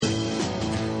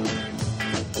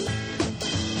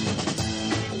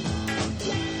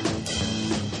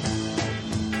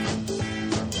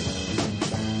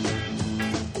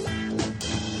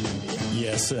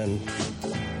and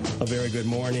a very good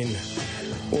morning,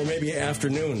 or maybe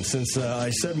afternoon, since I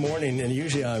said morning, and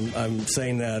usually I'm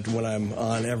saying that when I'm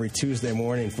on every Tuesday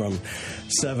morning from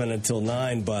 7 until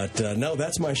 9, but no,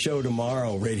 that's my show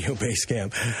tomorrow, Radio Base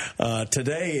Camp.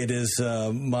 Today it is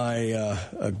my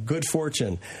good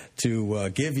fortune to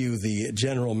give you the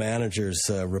general manager's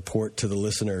report to the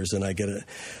listeners, and I get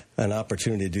an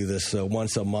opportunity to do this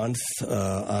once a month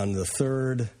on the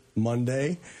third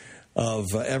Monday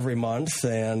of every month,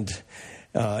 and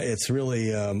it's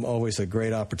really always a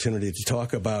great opportunity to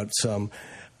talk about some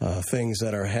things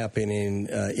that are happening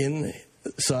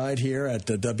inside here at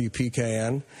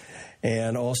WPKN,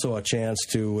 and also a chance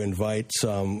to invite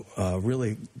some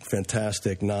really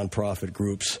fantastic nonprofit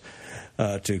groups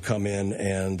to come in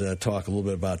and talk a little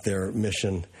bit about their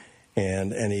mission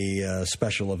and any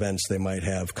special events they might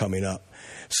have coming up.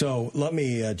 So let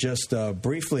me just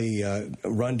briefly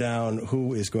run down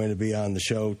who is going to be on the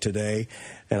show today,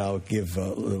 and I'll give a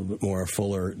little bit more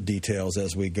fuller details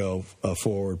as we go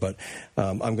forward. But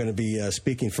I'm going to be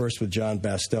speaking first with John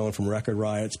Bastone from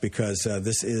RecordRiots, because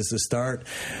this is the start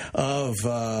of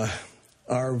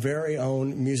our very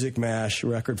own Music Mash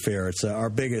Record Fair. It's our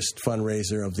biggest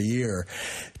fundraiser of the year.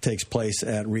 It takes place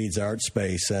at Reed's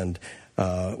ArtSpace, and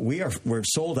we're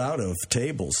sold out of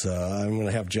tables. I'm going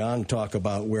to have John talk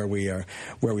about where we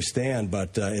stand,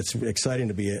 but it's exciting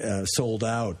to be sold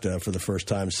out for the first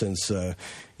time since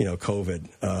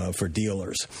COVID for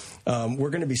dealers.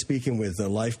 We're going to be speaking with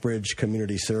LifeBridge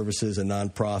Community Services, a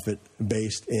nonprofit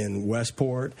based in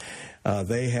Westport.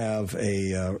 They have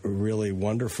a really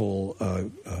wonderful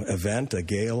event, a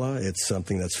gala. It's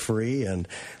something that's free, and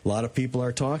a lot of people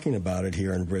are talking about it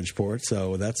here in Bridgeport,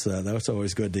 so that's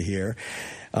always good to hear.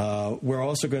 We're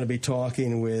also going to be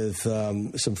talking with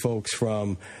some folks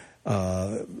from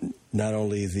not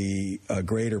only the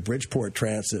Greater Bridgeport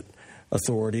Transit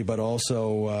Authority, but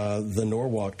also the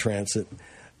Norwalk Transit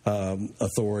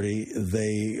Authority.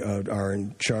 They are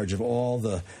in charge of all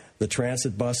the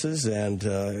transit buses, and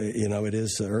it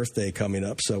is Earth Day coming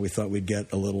up, so we thought we'd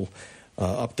get a little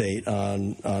update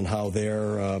on how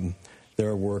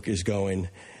their work is going.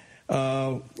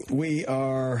 I'll tell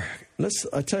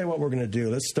you what we're going to do.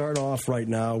 Let's start off right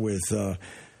now with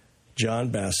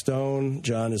John Bastone.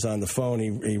 John is on the phone.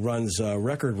 He runs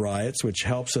RecordRiots, which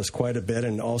helps us quite a bit,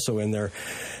 and also in their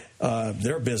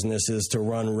business is to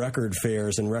run record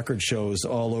fairs and record shows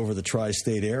all over the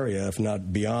tri-state area, if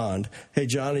not beyond. Hey,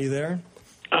 John, are you there?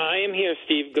 I am here,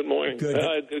 Steve. Good morning. Good.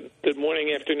 Good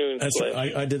morning, afternoon.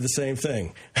 I did the same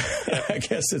thing. I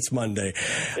guess it's Monday.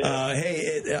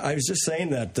 Yeah. I was just saying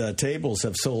that tables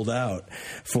have sold out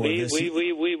for this.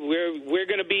 We're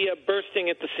going to be bursting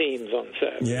at the seams on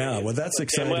Saturday. Yeah, well, that's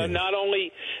exciting.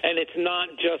 And it's not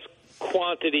just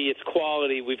quantity, it's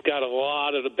quality. We've got a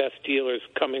lot of the best dealers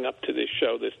coming up to this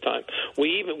show this time.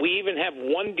 We even have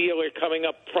one dealer coming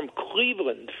up from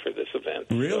Cleveland for this event.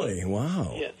 Really? So,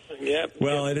 wow. Yeah.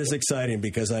 Well, it is exciting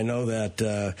because I know that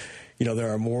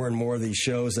there are more and more of these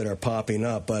shows that are popping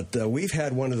up, but we've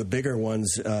had one of the bigger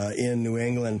ones in New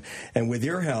England, and with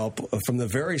your help from the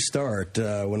very start,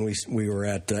 when we were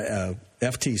at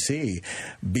FTC,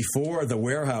 before the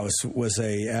warehouse was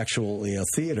actually a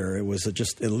theater,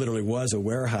 it literally was a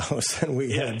warehouse, and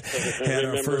we had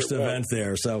our first event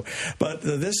there. So, but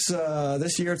this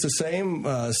year it's the same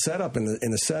setup in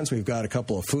the sense we've got a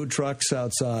couple of food trucks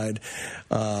outside,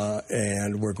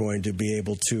 and we're going to be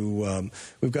able to.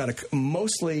 We've got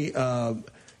mostly.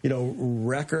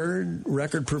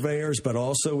 Record purveyors, but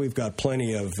also we've got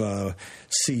plenty of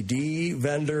CD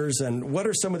vendors. And what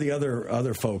are some of the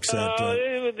other folks that?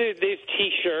 There's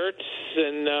T-shirts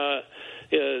and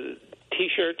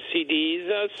T-shirts,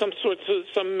 CDs,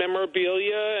 some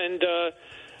memorabilia, and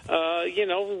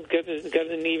got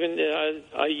an even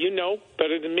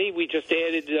better than me. We just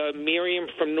added Miriam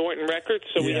from Norton Records,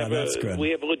 so we have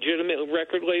a legitimate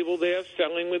record label there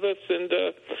selling with us, and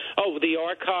the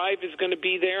archive is going to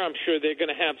be there. I'm sure they're going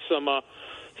to have some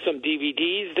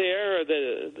DVDs there.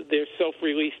 They're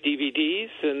self-released DVDs,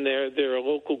 and they're a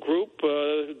local group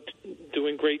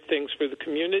doing great things for the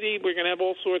community. We're going to have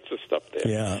all sorts of stuff there.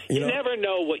 Yeah, you never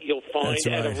know what you'll find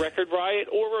at a Record Riot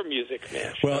or a Music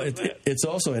Mash. Well, it's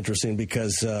also interesting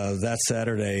because that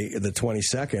Saturday, the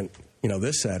 22nd,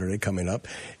 this Saturday coming up,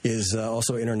 is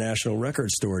also International Record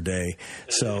Store Day.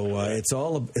 So it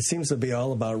seems to be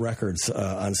all about records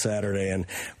on Saturday, and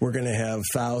we're going to have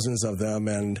thousands of them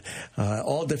and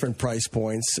all different price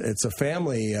points. It's a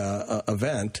family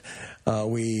event,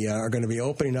 We are going to be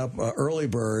opening up Early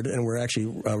Bird, and we're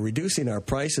actually reducing our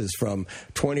prices from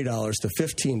 $20 to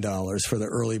 $15 for the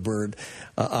Early Bird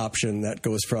option that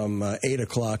goes from 8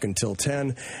 o'clock until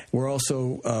 10. We're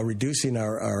also reducing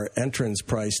our entrance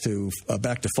price to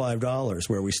back to $5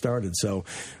 where we started. So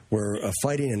we're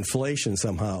fighting inflation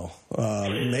somehow,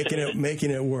 making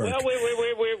it work. Well,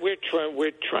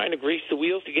 we're trying to grease the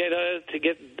wheels to get as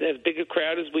big a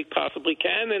crowd as we possibly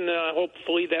can, and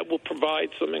hopefully that will provide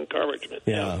some encouragement.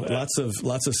 Yeah, lots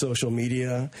of social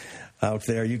media out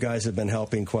there. You guys have been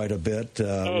helping quite a bit. The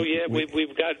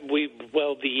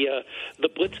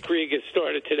Blitzkrieg has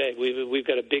started today. We've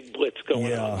got a big blitz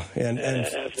going on. And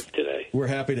as of today, we're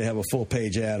happy to have a full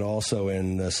page ad also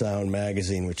in Sound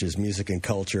Magazine, which is music and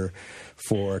culture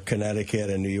for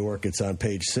Connecticut and New York. It's on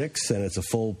page 6, and it's a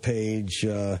full page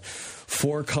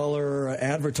 4-color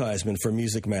advertisement for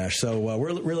Music Mash. So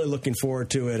we're really looking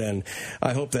forward to it, and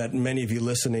I hope that many of you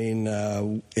listening,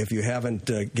 if you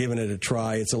haven't given it a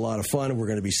try, it's a lot of fun. We're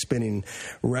going to be spinning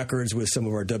records with some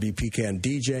of our WPKN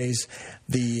DJs.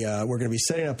 We're going to be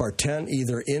setting up our tent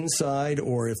either inside,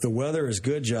 or if the weather is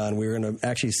good, John, we're going to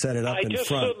actually set it up in front. I just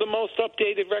saw the most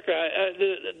updated record,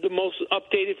 the most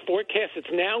updated forecast.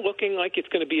 It's now looking like it's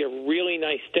going to be a really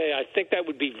nice day. I think that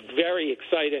would be very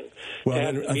exciting. Well,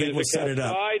 I think we'll set it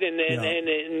up. And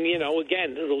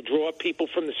again, it'll draw people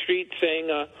from the street saying,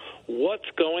 what's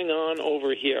going on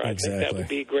over here? I think that would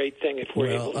be a great thing if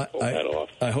we're able to pull that off.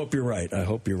 I hope you're right.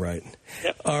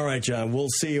 Yep. All right, John. We'll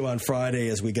see you on Friday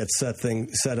as we get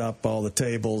set up all the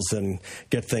tables and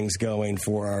get things going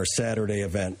for our Saturday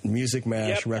event, Music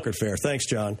Mash Record Fair. Thanks,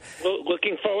 John. Well,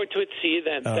 looking forward to it. See you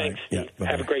then. Thanks.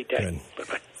 Have a great day. Good.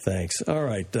 Bye-bye. Thanks. All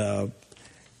right.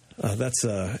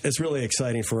 It's really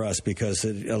exciting for us because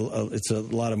it's a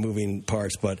lot of moving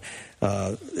parts, but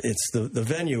it's the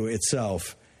venue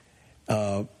itself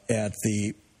at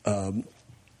the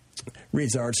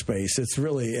Reed's ArtSpace. It's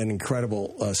really an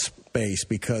incredible space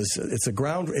because it's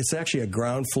actually a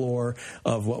ground floor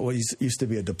of what used to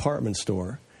be a department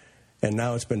store, and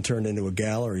now it's been turned into a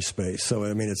gallery space. So,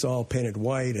 I mean, it's all painted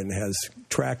white and has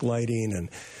track lighting, and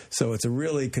so it's a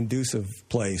really conducive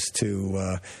place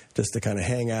to just to kind of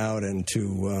hang out and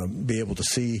to be able to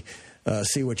see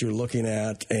what you're looking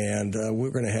at. And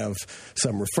we're going to have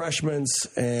some refreshments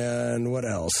and what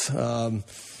else?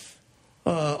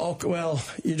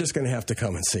 You're just going to have to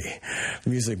come and see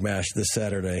Music Mash this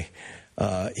Saturday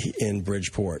in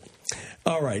Bridgeport.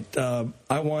 All right.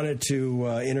 I wanted to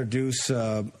introduce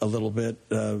a little bit,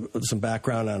 some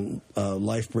background on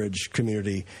LifeBridge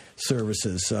Community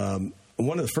Services.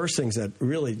 One of the first things that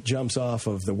really jumps off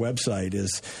of the website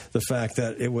is the fact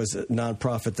that it was a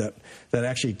nonprofit that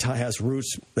actually has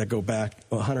roots that go back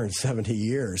 170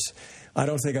 years. I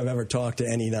don't think I've ever talked to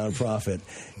any nonprofit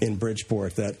in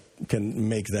Bridgeport that can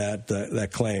make that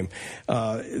claim.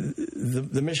 Their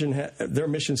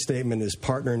mission statement is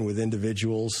partnering with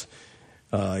individuals,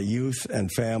 youth,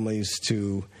 and families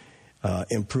to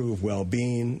improve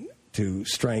well-being, to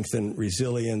strengthen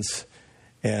resilience,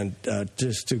 and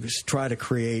just to try to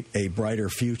create a brighter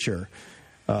future.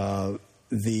 The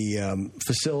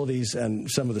facilities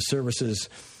and some of the services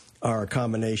are a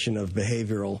combination of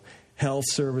behavioral health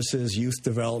services, youth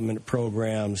development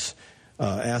programs,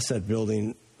 asset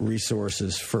building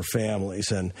resources for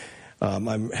families. And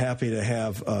I'm happy to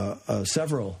have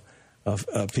several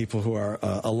of people who are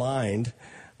aligned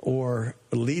or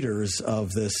leaders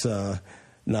of this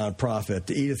nonprofit.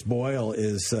 Edith Boyle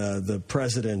is the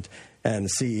president and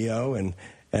CEO,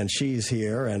 and she's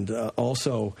here. And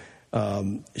also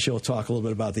she'll talk a little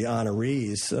bit about the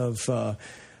honorees of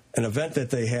an event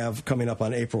that they have coming up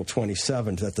on April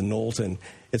 27th at the Knowlton.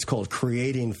 It's called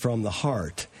Creating from the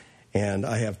Heart. And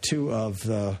I have two of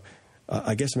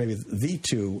I guess maybe the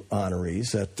two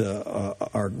honorees that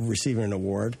are receiving an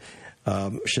award,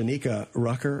 Shanika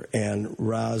Rucker and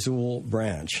Razul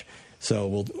Branch. So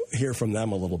we'll hear from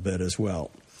them a little bit as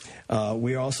well.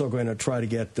 We're also going to try to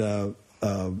get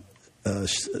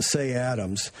Say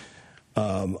Adams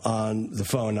on the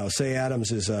phone. Now, Say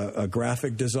Adams is a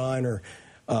graphic designer,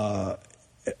 a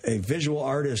visual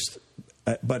artist,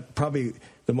 but probably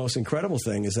the most incredible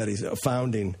thing is that he's a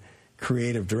founding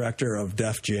creative director of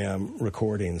Def Jam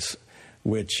Recordings,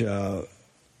 which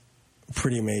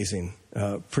pretty amazing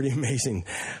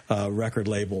record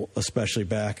label, especially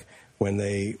back when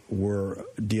they were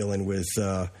dealing with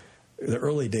the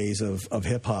early days of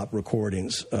hip-hop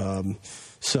recordings.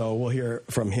 So we'll hear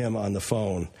from him on the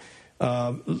phone.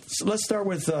 So let's start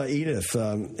with Edith.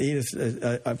 Edith,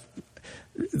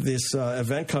 this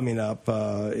event coming up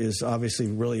is obviously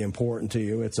really important to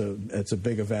you. It's a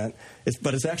big event,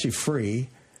 but it's actually free.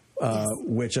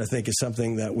 which I think is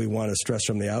something that we want to stress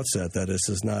from the outset, that this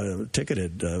is not a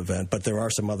ticketed event, but there are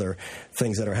some other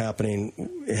things that are happening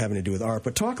having to do with art.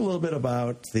 But talk a little bit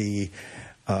about the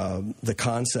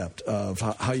concept of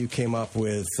how you came up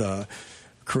with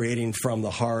creating from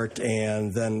the heart,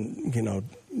 and then,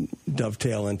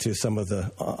 dovetail into some of the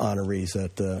honorees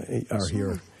that are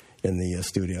here in the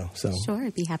studio. So sure,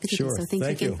 I'd be happy to do so. Thank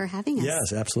you again for having us.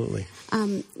 Yes, absolutely.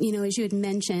 As you had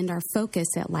mentioned, our focus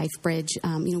at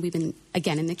LifeBridge, we've been,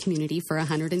 again, in the community for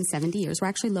 170 years. We're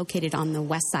actually located on the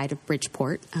west side of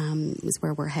Bridgeport, is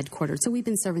where we're headquartered. So we've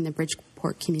been serving the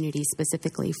Bridgeport community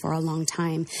specifically for a long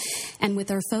time. And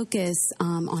with our focus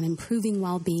on improving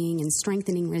well-being and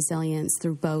strengthening resilience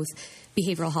through both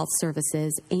behavioral health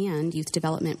services and youth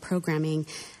development programming,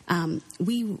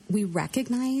 we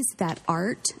recognize that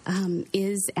art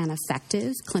is an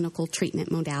effective clinical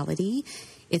treatment modality.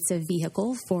 It's a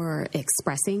vehicle for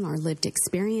expressing our lived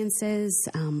experiences,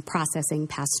 processing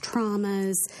past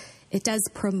traumas. It does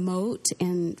promote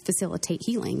and facilitate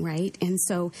healing, right? And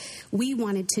so we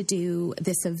wanted to do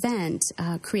this event,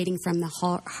 creating from the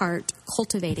heart,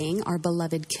 cultivating our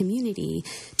beloved community,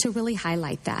 to really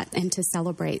highlight that and to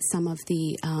celebrate some of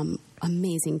the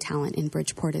amazing talent in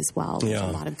Bridgeport as well. Yeah.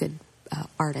 With a lot of good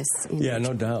artists. Yeah,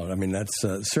 no doubt. I mean, that's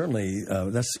certainly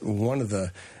that's one of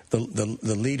the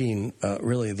leading,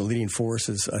 really the leading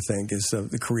forces, I think, is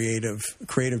the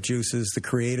creative juices, the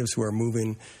creatives who are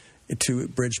moving to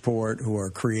Bridgeport, who are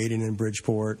creating in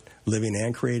Bridgeport, living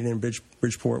and creating in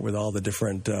Bridgeport with all the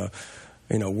different,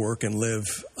 work and live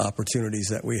opportunities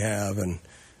that we have. And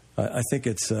I think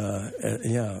it's,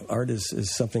 art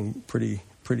is something pretty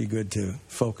good to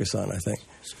focus on, I think.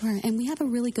 Sure, and we have a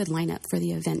really good lineup for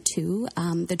the event, too.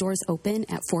 The doors open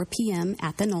at 4 p.m.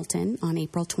 at the Knowlton on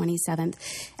April 27th,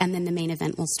 and then the main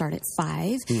event will start at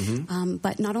 5. Mm-hmm.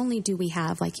 But not only do we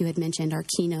have, like you had mentioned, our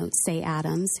keynote, Say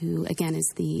Adams, who, again,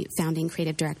 is the founding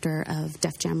creative director of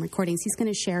Def Jam Recordings. He's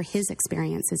going to share his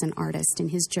experience as an artist and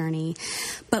his journey.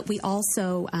 But we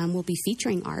also will be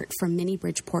featuring art from many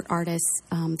Bridgeport artists,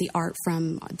 the art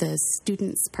from the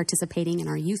students participating in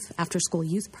our after-school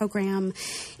youth program,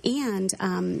 and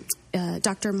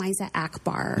Dr. Maiza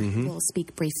Akbar will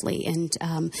speak briefly. And,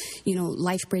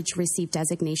 LifeBridge received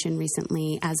designation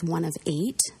recently as one of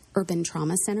 8 urban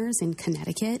trauma centers in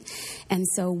Connecticut. And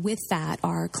so with that,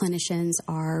 our clinicians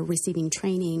are receiving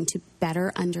training to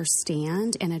better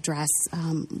understand and address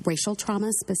racial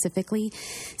trauma specifically.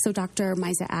 So Dr.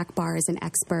 Maiza Akbar is an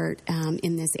expert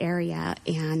in this area,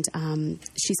 and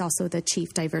she's also the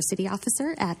Chief Diversity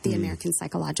Officer at the American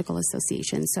Psychological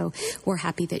Association. So we're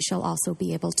happy that she'll also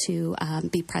be able to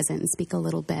be present and speak a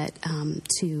little bit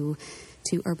to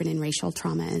urban and racial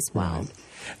trauma as well. Right.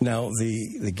 Now,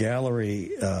 the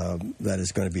gallery that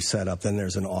is going to be set up, then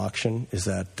there's an auction. Is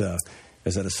that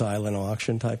a silent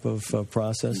auction type of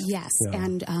process? Yes, yeah.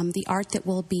 And the art that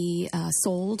will be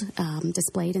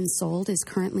displayed and sold is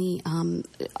currently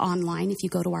online. If you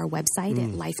go to our website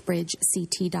at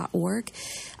lifebridgect.org,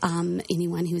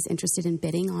 anyone who is interested in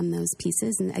bidding on those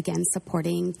pieces and, again,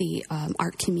 supporting the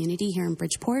art community here in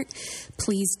Bridgeport,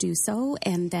 please do so.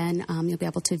 And then you'll be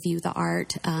able to view the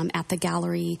art at the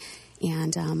gallery,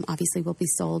 and obviously will be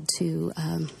sold to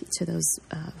those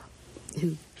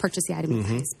who purchase the item with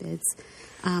the highest bids.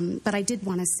 But I did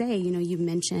want to say, you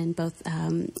mentioned both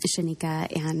Shanika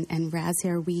and Raz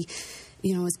here. We,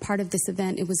 as part of this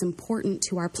event, it was important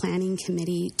to our planning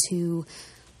committee to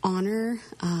honor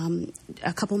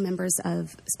a couple members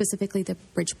of specifically the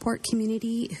Bridgeport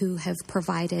community who have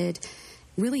provided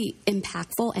really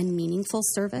impactful and meaningful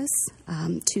service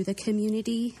to the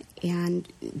community, and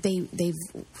they've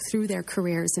through their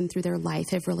careers and through their life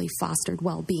have really fostered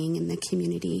well-being in the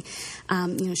community.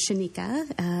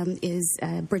 Shanika is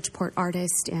a Bridgeport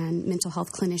artist and mental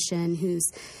health clinician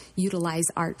who's utilized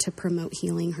art to promote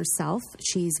healing herself.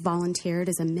 She's volunteered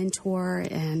as a mentor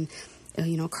and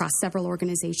across several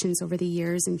organizations over the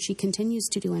years, and she continues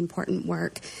to do important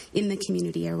work in the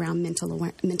community around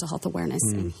mental health awareness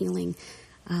and healing.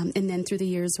 And then through the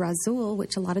years, Razul,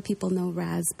 which a lot of people know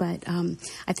Raz, but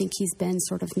I think he's been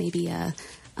sort of maybe a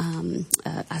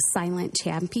silent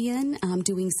champion,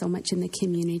 doing so much in the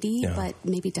community, but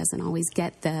maybe doesn't always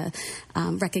get the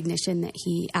recognition that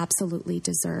he absolutely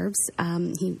deserves.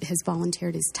 He has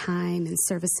volunteered his time and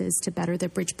services to better the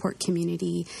Bridgeport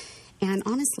community, and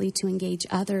honestly to engage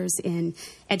others in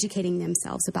educating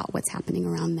themselves about what's happening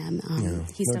around them.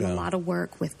 He's done a lot of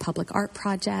work with public art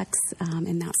projects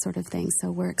and that sort of thing, so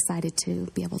we're excited to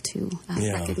be able to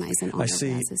recognize and honor Raz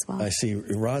as well. I see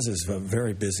Raz is a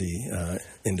very busy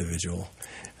individual.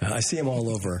 I see him all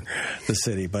over the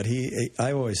city, but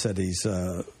I always said he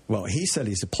said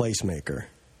he's a placemaker.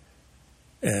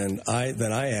 And I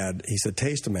add, he's a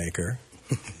tastemaker.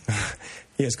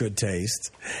 He has good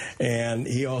taste, and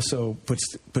he also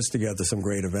puts together some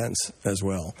great events as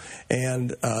well.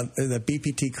 And the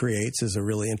BPT Creates is a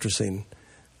really interesting.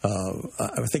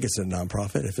 I think it's a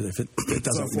nonprofit. If it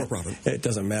doesn't for-profit, it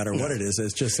doesn't matter what it is.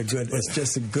 It's just a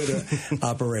good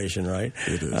operation, right?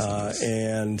 It is.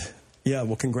 And yeah,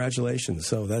 well, congratulations.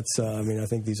 So that's. I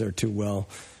think these are two well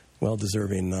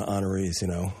deserving honorees,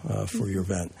 for your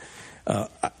event.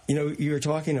 You were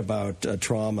talking about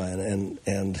trauma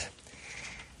and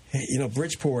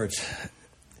Bridgeport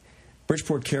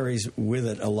carries with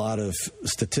it a lot of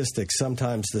statistics.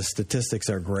 Sometimes the statistics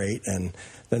are great, and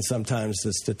then sometimes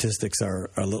the statistics are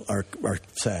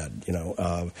sad.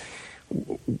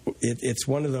 It's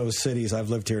one of those cities. I've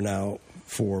lived here now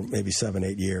for maybe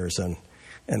 7-8 years, and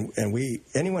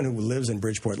anyone who lives in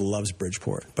Bridgeport loves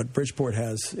Bridgeport, but Bridgeport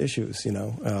has issues.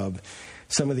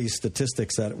 Some of these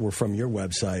statistics that were from your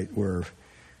website were,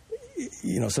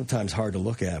 sometimes hard to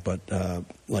look at, but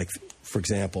like, for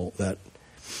example, that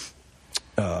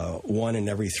 1 in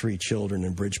every 3 children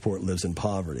in Bridgeport lives in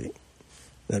poverty.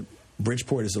 That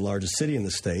Bridgeport is the largest city in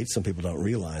the state. Some people don't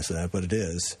realize that, but it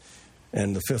is.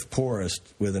 And the 5th poorest,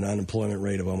 with an unemployment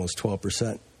rate of almost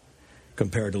 12%,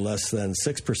 compared to less than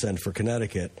 6% for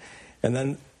Connecticut. And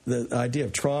then the idea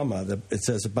of trauma, it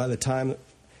says that by the time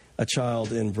a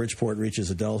child in Bridgeport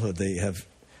reaches adulthood, they have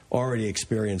already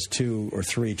experienced 2 or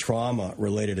 3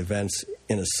 trauma-related events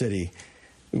in a city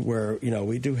where,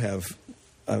 we do have,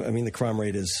 the crime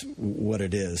rate is what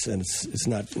it is, and it's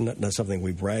not something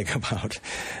we brag about.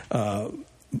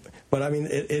 But,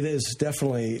 it is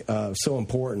definitely so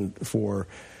important for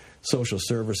social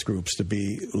service groups to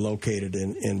be located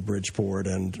in Bridgeport.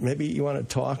 And maybe you want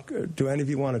to do any of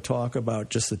you want to talk about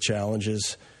just the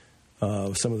challenges,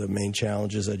 some of the main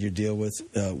challenges that you deal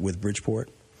with Bridgeport?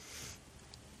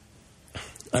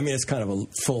 It's kind of a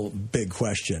full, big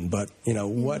question, but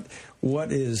what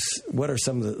are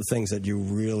some of the things that you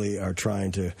really are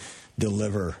trying to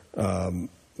deliver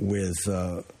with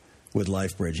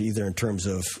LifeBridge, either in terms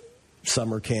of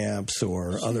summer camps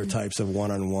or other types of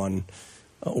one-on-one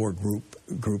or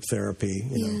group therapy?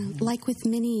 Like with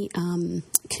many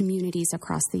communities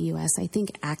across the U.S., I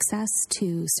think access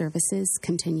to services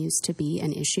continues to be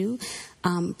an issue.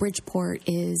 Bridgeport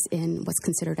is in what's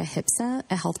considered a HPSA,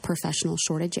 a health professional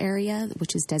shortage area,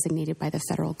 which is designated by the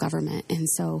federal government. And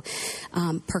so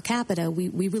per capita, we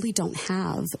really don't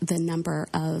have the number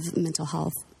of mental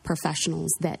health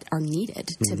professionals that are needed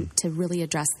to really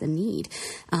address the need.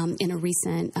 In a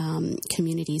recent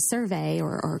community survey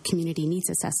or community needs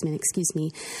assessment,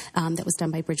 that was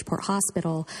done by Bridgeport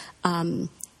Hospital,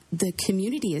 the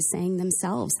community is saying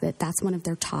themselves that that's one of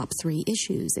their top 3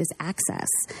 issues is access,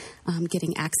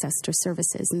 getting access to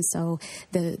services. And so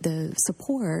the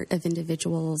support of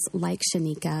individuals like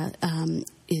Shanika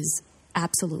is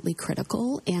absolutely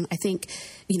critical. And I think,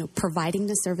 providing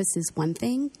the service is one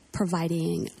thing.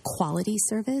 Providing quality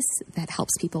service that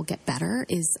helps people get better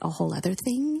is a whole other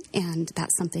thing. And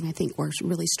that's something I think we're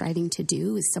really striving to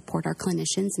do is support our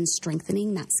clinicians in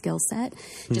strengthening that skill set.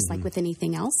 Just like with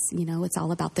anything else, it's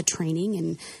all about the training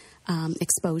and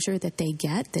exposure that they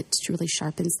get that really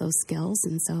sharpens those skills.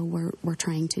 And so we're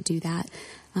trying to do that.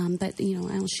 But,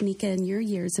 Shanika, in your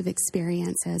years of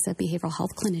experience as a behavioral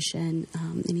health clinician,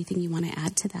 anything you want to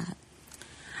add to that?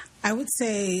 I would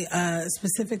say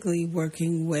specifically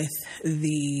working with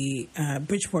the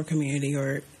Bridgeport community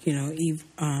or,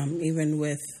 even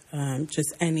with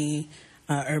just any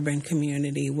urban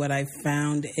community, what I've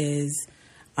found is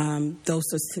those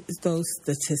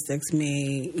statistics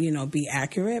may, be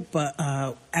accurate, but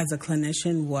as a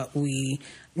clinician, what we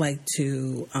like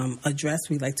to address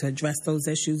those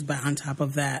issues, but on top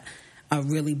of that,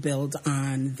 really build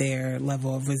on their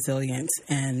level of resilience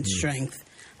and strength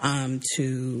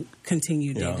to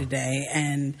continue day to day.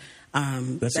 And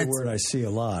that's a word I see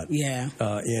a lot. Yeah.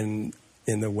 In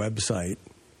the website,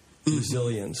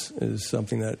 resilience is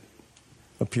something that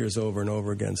appears over and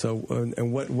over again. So,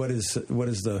 and what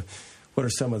are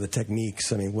some of the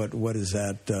techniques? What does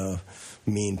that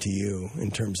mean to you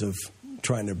in terms of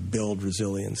trying to build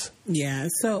resilience? Yeah.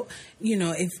 So,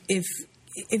 if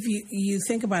you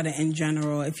think about it in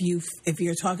general, if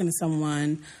you're talking to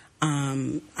someone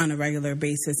on a regular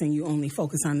basis and you only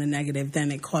focus on the negative,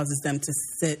 then it causes them to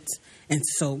sit and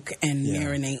soak and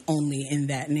marinate only in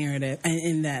that narrative and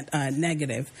in that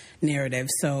negative narrative.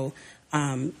 So,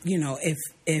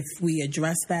 if we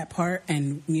address that part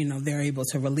and, they're able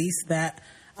to release that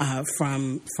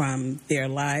from their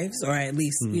lives or at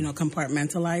least,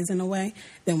 compartmentalize in a way,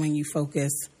 then when you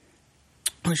focus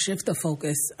or shift the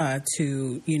focus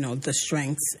to, the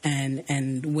strengths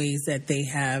and ways that they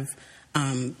have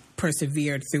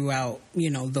persevered throughout,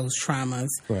 those traumas,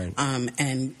 right.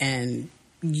 And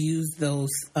use those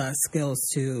skills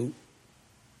to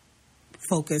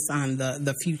focus on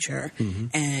the future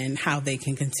and how they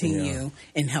can continue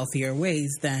in healthier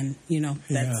ways. Then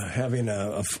that's having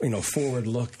a forward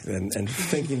look and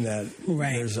thinking that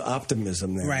there's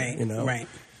optimism there. Right. Right.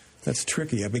 That's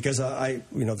tricky because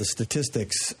the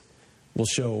statistics will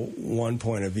show one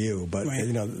point of view, but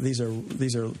these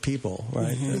are people,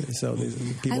 right? So these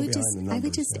are people behind the numbers. I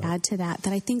would just add to that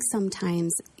I think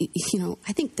sometimes,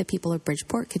 I think the people of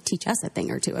Bridgeport could teach us a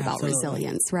thing or two about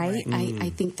resilience, right? I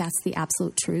think that's the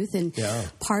absolute truth. And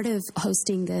part of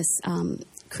hosting this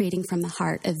Creating from the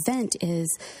Heart event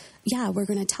is, we're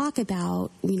going to talk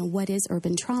about, what is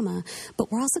urban trauma, but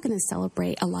we're also going to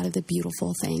celebrate a lot of the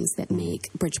beautiful things that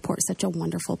make Bridgeport such a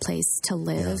wonderful place to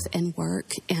live and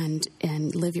work and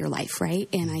live your life, right?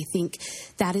 And I think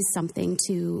that is something,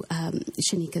 to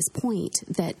Shanika's point,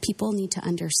 that people need to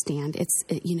understand.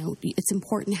 It's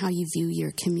important how you view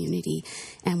your community,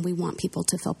 and we want people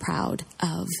to feel proud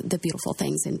of the beautiful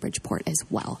things in Bridgeport as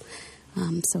well.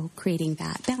 So creating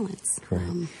that balance.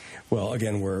 Well,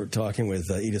 again, we're talking with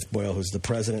Edith Boyle, who's the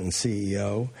president and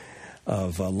CEO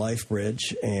of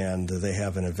LifeBridge, and they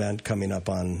have an event coming up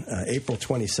on April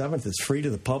 27th. It's free to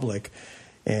the public,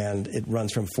 and it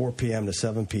runs from 4 p.m. to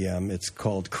 7 p.m. It's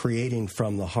called Creating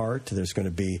from the Heart. There's going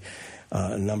to be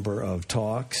a number of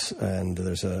talks, and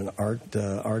there's an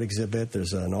art exhibit.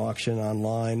 There's an auction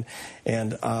online.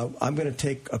 And I'm going to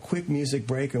take a quick music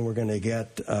break, and we're going to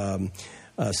get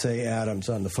Say Adams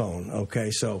on the phone.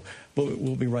 Okay, so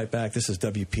we'll be right back. This is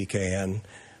WPKN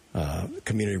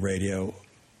Community Radio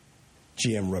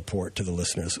GM Report to the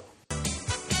listeners.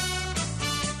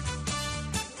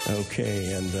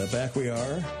 Okay, and back we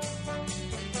are.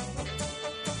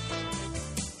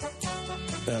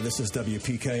 This is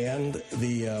WPKN,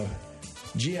 the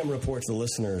GM Report to the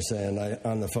listeners, and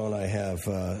on the phone I have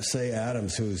Say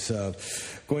Adams, who's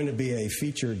going to be a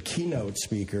featured keynote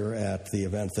speaker at the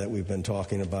event that we've been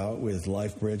talking about with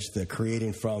LifeBridge, the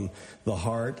Creating from the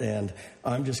Heart, and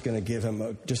I'm just going to give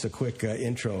him just a quick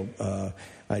intro.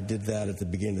 I did that at the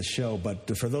beginning of the show,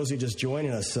 but for those who are just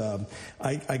joining us,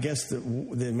 I guess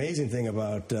the amazing thing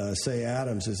about Say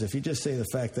Adams is if you just say the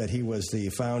fact that he was the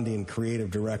founding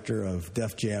creative director of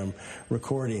Def Jam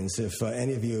Recordings, if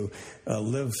any of you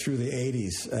lived through the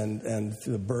 80s and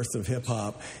the birth of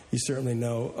hip-hop, you certainly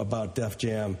know about Def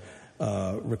Jam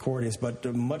Recordings,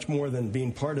 but much more than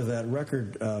being part of that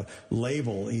record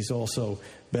label, he's also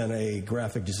been a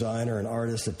graphic designer, an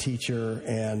artist, a teacher,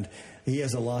 and he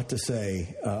has a lot to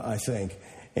say, I think.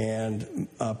 And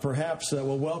perhaps,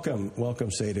 welcome,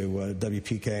 Say, to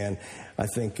WPKN. I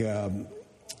think I'm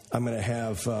going to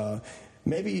have,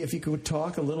 maybe if you could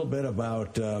talk a little bit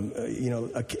about,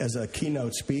 as a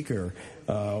keynote speaker,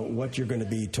 what you're going to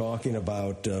be talking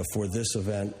about for this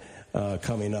event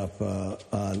coming up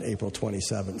on April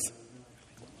 27th.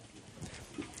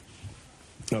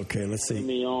 Okay, let's see.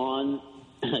 Me on.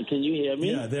 Can you hear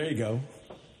me? Yeah, there you go.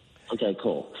 Okay,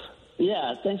 cool.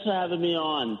 Yeah, thanks for having me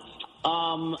on.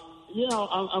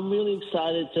 I'm really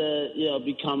excited to,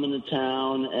 be coming to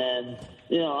town, and,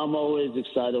 I'm always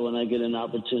excited when I get an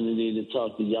opportunity to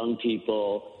talk to young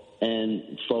people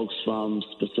and folks from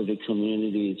specific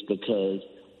communities because,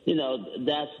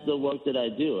 that's the work that I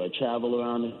do. I travel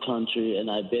around the country, and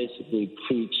I basically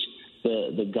preach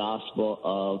the gospel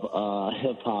of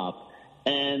hip-hop.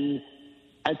 And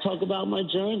I talk about my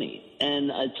journey,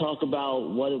 and I talk about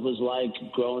what it was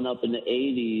like growing up in the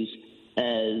 80s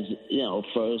as,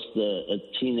 first a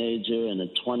teenager and a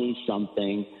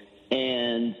 20-something,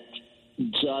 and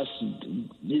just,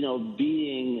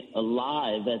 being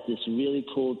alive at this really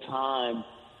cool time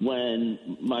when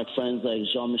my friends like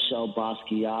Jean-Michel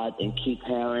Basquiat and Keith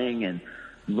Haring and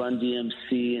Run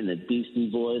DMC and the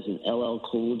Beastie Boys and LL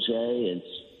Cool J and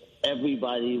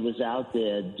everybody was out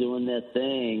there doing their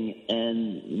thing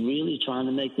and really trying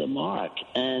to make their mark.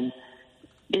 And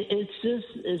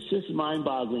it's just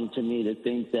mind-boggling to me to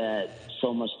think that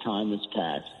so much time has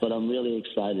passed, but I'm really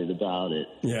excited about it.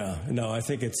 Yeah, no, I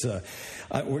think it's,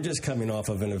 we're just coming off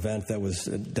of an event that was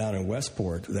down in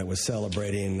Westport that was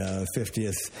celebrating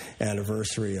 50th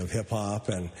anniversary of hip-hop,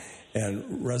 and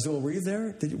And Razul, were you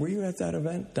there? Were you at that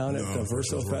event down at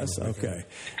Verso Fest? Okay.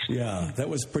 Yeah, that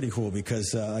was pretty cool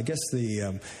because I guess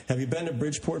have you been to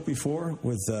Bridgeport before? I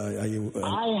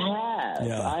have.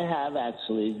 Yeah. I have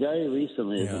actually, very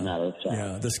recently, as a matter of fact.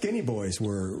 Yeah, the Skinny Boys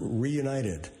were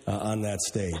reunited on that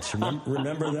stage.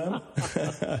 Remember them?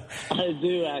 I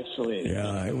do, actually.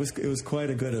 Yeah, it was quite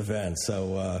a good event.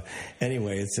 So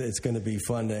anyway, it's going to be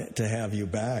fun to have you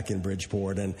back in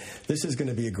Bridgeport, and this is going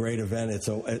to be a great event. It's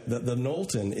the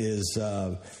Knowlton is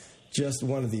just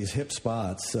one of these hip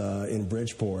spots in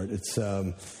Bridgeport. It's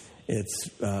one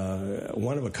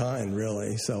of a kind,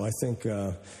 really. So I think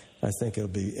it'll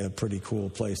be a pretty cool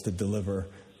place to deliver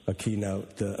a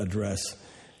keynote address.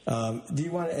 Do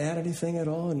you want to add anything at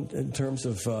all in terms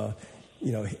of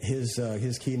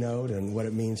his keynote and what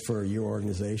it means for your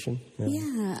organization?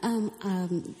 Yeah,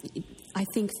 I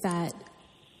think that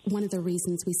one of the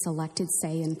reasons we selected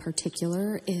Say in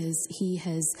particular is he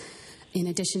has, in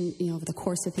addition, over the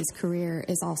course of his career,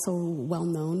 is also well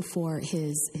known for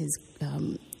his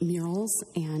murals,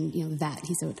 and that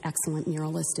he's an excellent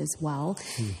muralist as well.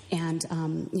 And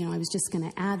I was just going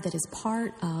to add that as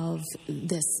part of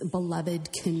this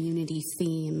beloved community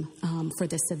theme for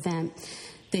this event,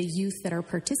 the youth that are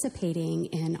participating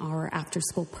in our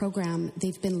after-school program,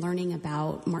 they've been learning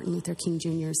about Martin Luther King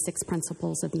Jr.'s 6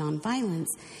 principles of nonviolence.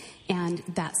 And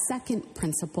that second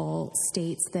principle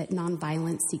states that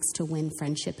nonviolence seeks to win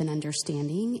friendship and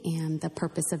understanding, and the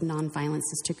purpose of nonviolence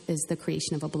is the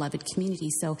creation of a beloved community.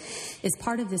 So as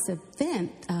part of this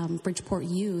event, Bridgeport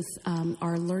youth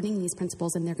are learning these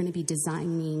principles, and they're going to be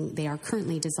they are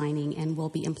currently designing and will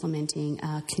be implementing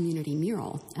a community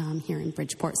mural here in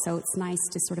Bridgeport. So it's nice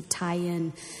to sort of tie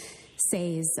in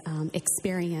Say's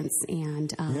experience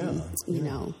and,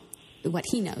 what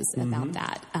he knows about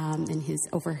that and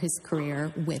over his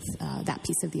career with that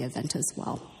piece of the event as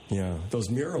well. Yeah, those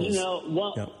murals. I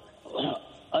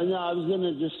was going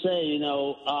to just say,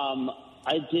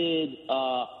 I did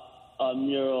a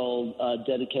mural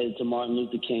dedicated to Martin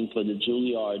Luther King for the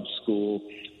Juilliard School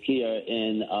here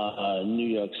in New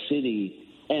York City.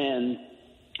 And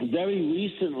very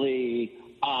recently,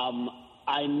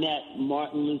 I met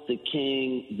Martin Luther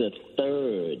King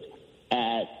III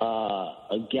at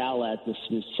a gala at the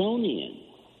Smithsonian.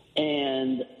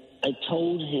 And I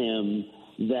told him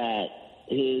that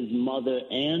his mother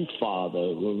and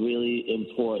father were really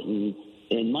important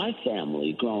in my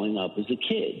family growing up as a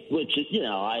kid, which,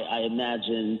 I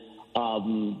imagine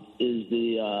is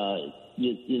the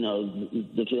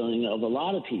feeling of a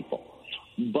lot of people.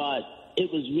 But it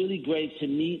was really great to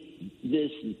meet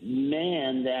this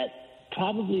man that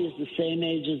probably is the same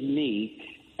age as me,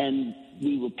 and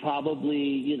we were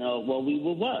probably, we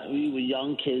were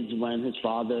young kids when his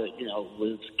father,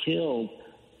 was killed,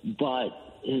 but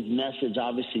his message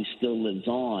obviously still lives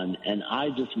on, and I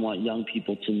just want young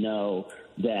people to know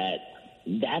that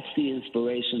that's the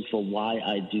inspiration for why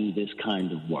I do this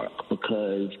kind of work,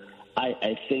 because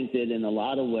I think that in a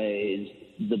lot of ways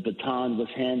the baton was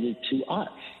handed to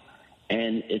us,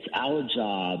 and it's our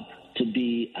job to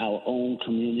be our own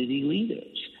community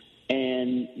leaders.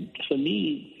 And for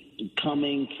me,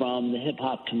 coming from the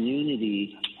hip-hop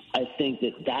community, I think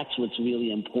that that's what's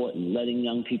really important, letting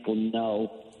young people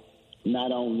know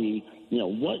not only,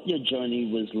 what your journey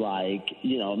was like,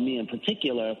 me in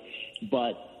particular,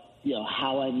 but,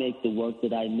 how I make the work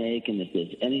that I make, and if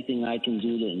there's anything I can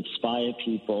do to inspire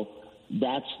people,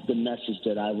 that's the message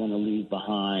that I want to leave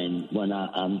behind when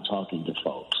I'm talking to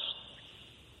folks.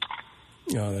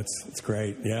 Oh, that's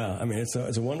great. Yeah, I mean, it's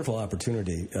a wonderful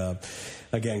opportunity.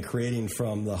 Again, creating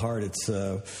from the heart. It's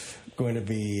going to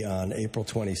be on April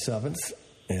 27th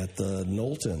at the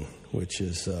Knowlton, which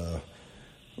is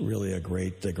really a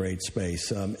great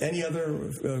space. Any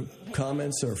other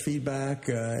comments or feedback?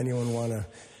 Anyone want to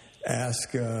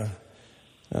ask?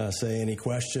 Say any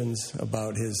questions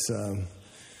about his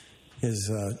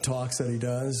talks that he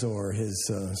does, or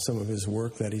some of his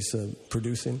work that he's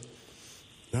producing?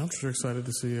 I'm sure excited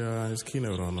to see his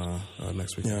keynote on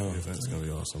next week's event. It's going to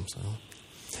be awesome. So,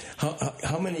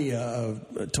 how many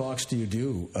talks do you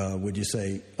do? Would you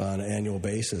say on an annual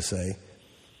basis?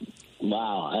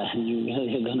 Wow, you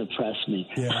really are going to press me.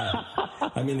 Yeah,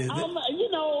 I mean, I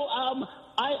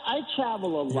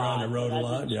travel a lot. You're on the road a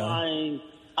lot,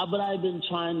 but I've been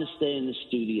trying to stay in the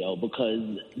studio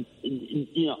because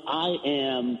I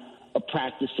am a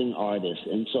practicing artist,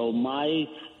 and so my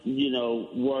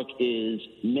work is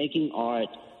making art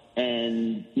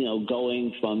and,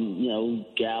 going from,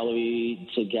 gallery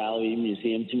to gallery,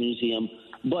 museum to museum.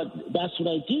 But that's what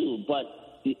I do.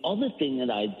 But the other thing that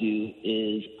I do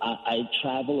is I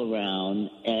travel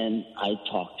around and I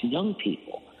talk to young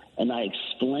people. and I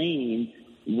explain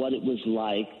what it was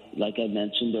like I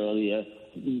mentioned earlier,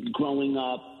 growing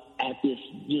up at this,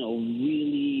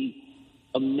 really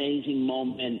amazing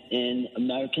moment in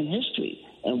American history.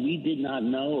 And we did not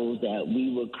know that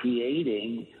we were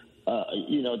creating,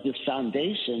 this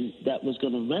foundation that was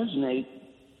going to resonate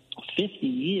 50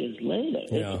 years later.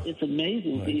 Yeah. It's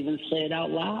amazing to even say it out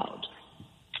loud.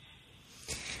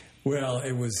 Well,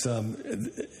 it was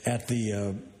at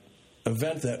the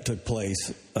event that took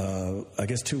place, I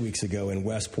guess 2 weeks ago in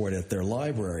Westport at their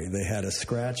library. They had a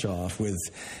scratch-off with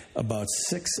about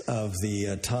 6 of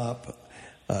the top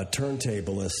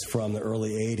turntablists from the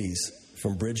early 80s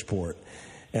from Bridgeport.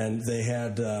 And they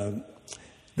had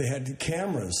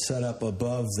cameras set up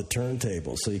above the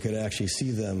turntable so you could actually see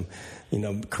them,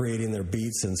 creating their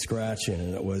beats and scratching.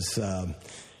 And it was a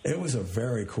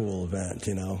very cool event,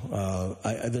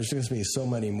 there's going to be so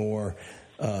many more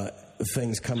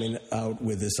things coming out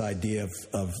with this idea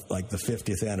of like the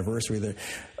 50th anniversary. There,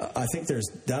 I think there's,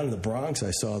 down in the Bronx,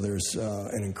 I saw there's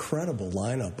an incredible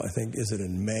lineup. I think, is it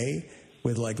in May?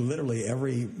 With like literally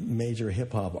every major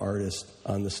hip-hop artist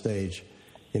on the stage,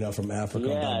 from Africa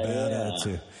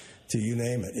Bambaataa to you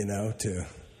name it, to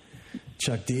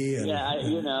Chuck D and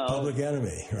Public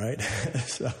Enemy, right?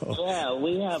 So. Yeah,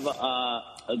 we have a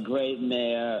great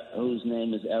mayor whose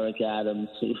name is Eric Adams,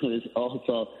 who is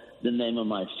also the name of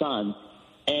my son.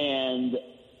 And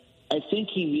I think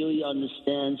he really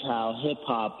understands how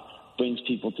hip-hop brings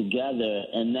people together.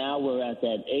 And now we're at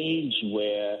that age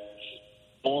where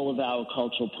all of our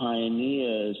cultural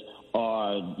pioneers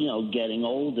are, getting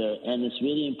older. And it's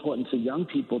really important for young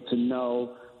people to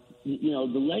know,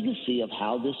 the legacy of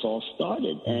how this all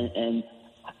started and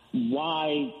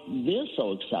why they're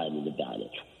so excited about it.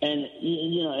 And,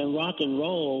 in rock and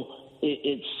roll,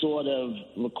 it sort of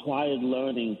required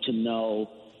learning to know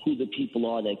who the people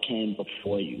are that came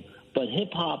before you. But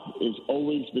hip-hop has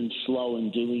always been slow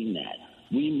in doing that.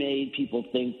 We made people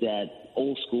think that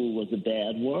old school was a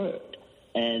bad word,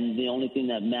 and the only thing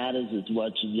that matters is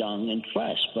what's young and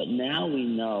fresh. But now we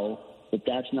know that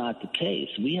that's not the case.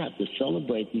 We have to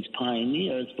celebrate these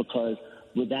pioneers because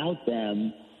without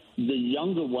them, the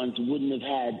younger ones wouldn't have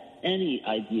had any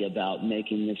idea about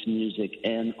making this music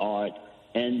and art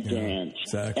and dance.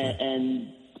 Exactly.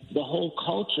 And the whole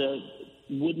culture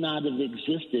would not have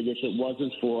existed if it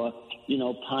wasn't for,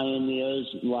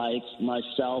 pioneers like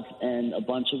myself and a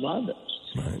bunch of others.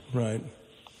 Right.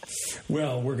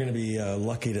 Well, we're going to be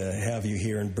lucky to have you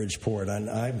here in Bridgeport. And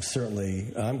I'm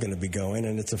going to be going,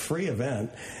 and it's a free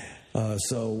event.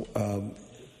 So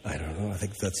I don't know. I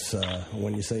think that's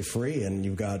when you say free, and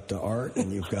you've got art,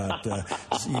 and you've got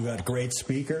great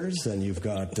speakers, and you've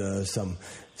got some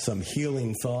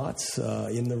healing thoughts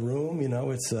in the room.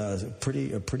 It's a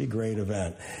pretty great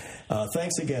event.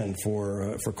 Thanks again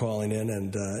for calling in.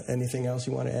 And anything else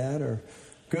you want to add? Or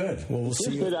good. Well, we'll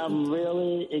see you. I'm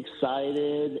really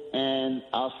excited, and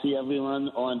I'll see everyone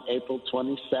on April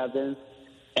 27th.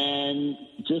 And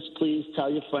just please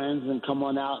tell your friends and come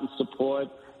on out and support.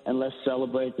 And let's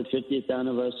celebrate the 50th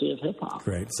anniversary of hip-hop.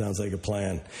 Great. Sounds like a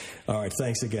plan. All right.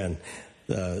 Thanks again.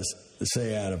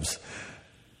 Say Adams.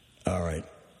 All right.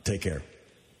 Take care.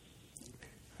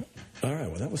 All right.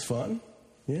 Well, that was fun.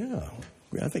 Yeah.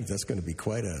 I think that's going to be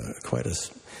quite a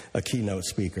keynote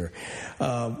speaker.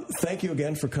 Thank you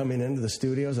again for coming into the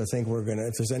studios. I think we're going to,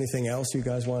 if there's anything else you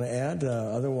guys want to add,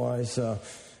 otherwise,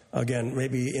 again,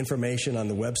 maybe information on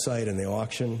the website and the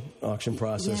auction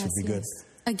process would be good.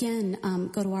 Again,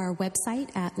 go to our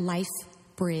website at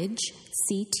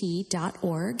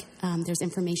LifeBridgeCT.org. There's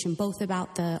information both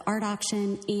about the art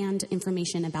auction and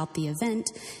information about the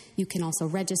event. You can also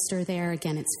register there.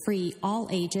 Again, it's free, all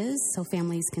ages, so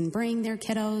families can bring their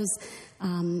kiddos.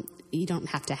 You don't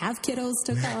have to have kiddos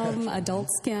to come.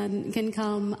 Adults can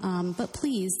come. But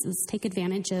please, let's take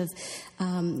advantage of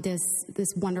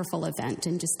this wonderful event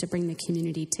and just to bring the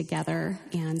community together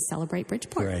and celebrate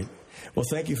Bridgeport. Great. Well,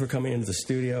 thank you for coming into the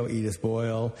studio, Edith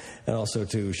Boyle, and also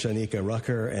to Shanika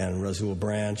Rucker and Razul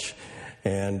Branch,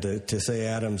 and to Say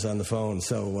Adams on the phone.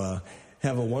 So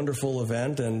have a wonderful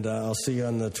event, and I'll see you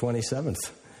on the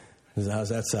 27th. How's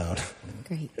that sound?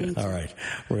 Great. Thank you. All right.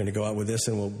 We're going to go out with this,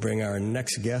 and we'll bring our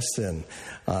next guest in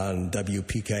on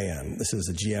WPKN. This is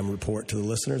a GM report to the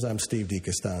listeners. I'm Steve D.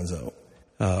 Costanzo.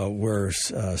 We're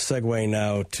segueing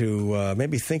now to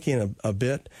maybe thinking a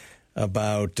bit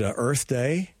about Earth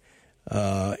Day.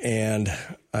 And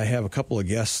I have a couple of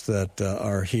guests that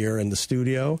are here in the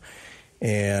studio,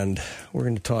 and we're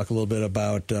going to talk a little bit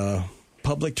about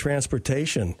public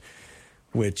transportation,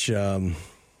 which,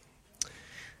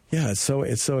 it's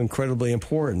so incredibly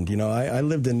important. I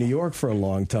lived in New York for a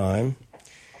long time,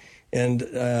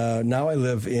 And now I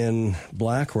live in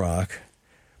Black Rock.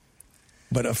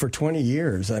 But for 20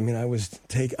 years, I mean, I was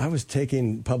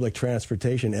taking public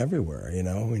transportation everywhere,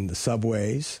 in the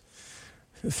subways,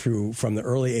 from the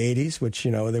early 80s, which,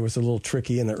 there was a little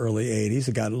tricky in the early 80s.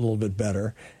 It got a little bit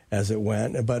better as it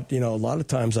went. But, a lot of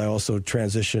times I also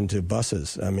transitioned to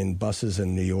buses. I mean, buses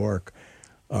in New York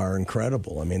are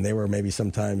incredible. I mean, they were maybe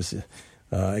sometimes,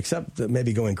 except that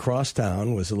maybe going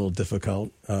crosstown was a little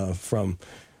difficult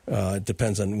it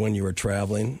depends on when you were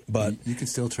traveling, but you can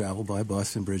still travel by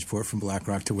bus in Bridgeport from Black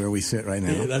Rock to where we sit right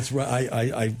now. Yeah, that's right.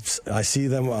 I see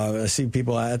them. I see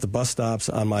people at the bus stops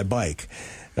on my bike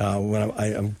when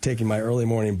I'm taking my early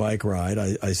morning bike ride.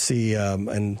 I see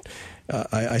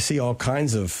I see all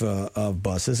kinds of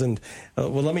buses. And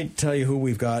well, let me tell you who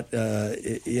we've got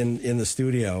in the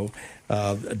studio.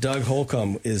 Doug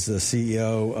Holcomb is the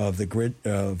CEO of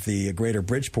the Greater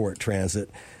Bridgeport Transit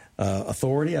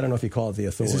Authority. I don't know if you call it the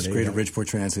Authority. This is Greater Bridgeport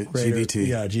Transit, GBT.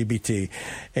 Yeah, GBT.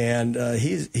 And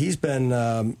he's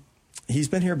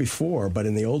been here before, but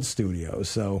in the old studio.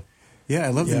 So yeah, I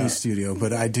love the new studio,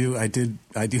 but I do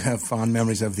have fond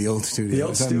memories of the old studio. The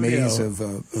old studio, a maze of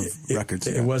records.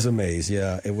 It was a maze.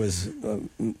 Yeah, it was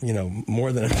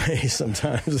more than a maze.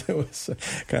 Sometimes it was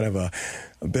kind of a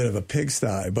bit of a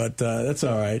pigsty, but that's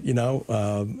all right.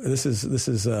 This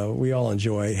is we all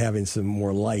enjoy having some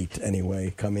more light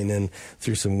anyway coming in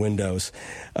through some windows.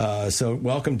 So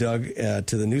welcome, Doug,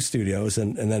 to the new studios,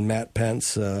 and then Matt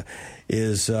Pentz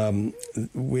is the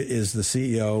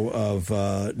CEO of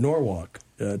Norwalk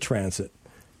Transit,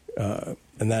 and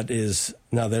that is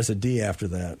now there's a D after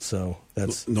that, so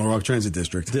that's Norwalk Transit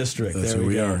District. That's there who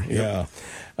we are. Yep.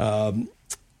 Yeah.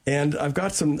 And I've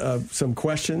got some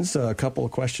questions, a couple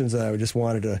of questions that I just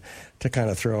wanted to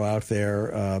kind of throw out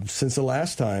there. Since the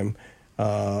last time,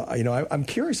 I'm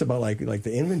curious about like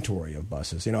the inventory of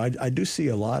buses. I do see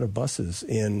a lot of buses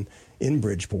in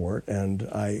Bridgeport, and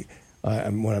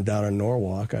when I'm down in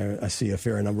Norwalk, I see a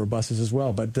fair number of buses as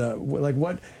well. But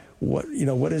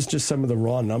what is just some of the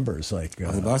raw numbers like?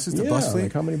 The buses, the bus fleet.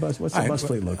 Like how many buses? What's the bus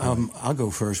fleet look like? I'll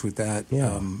go first with that.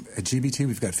 Yeah. At GBT,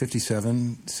 we've got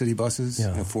 57 city buses,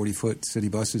 40-foot city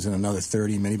buses, and another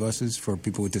 30 minibuses for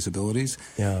people with disabilities.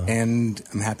 Yeah. And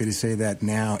I'm happy to say that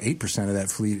now 8% of that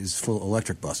fleet is full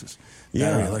electric buses,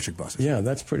 battery electric buses. Yeah,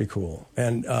 that's pretty cool.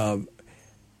 And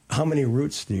how many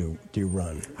routes do you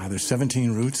run? There's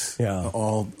 17 routes,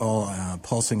 all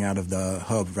pulsing out of the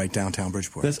hub right downtown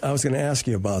Bridgeport. I was going to ask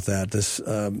you about that.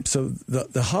 So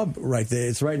the hub right there,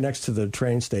 it's right next to the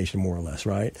train station, more or less,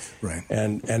 right? Right.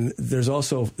 And there's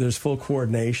full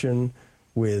coordination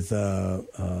with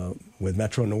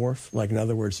Metro North. Like, in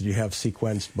other words, do you have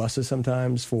sequenced buses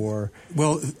sometimes for?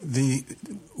 Well,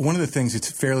 one of the things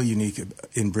that's fairly unique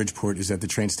in Bridgeport is that the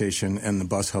train station and the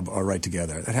bus hub are right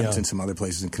together. That happens in some other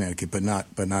places in Connecticut, but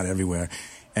not everywhere.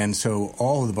 And so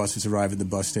all of the buses arrive at the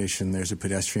bus station. There's a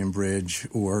pedestrian bridge,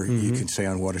 or you can stay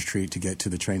on Water Street to get to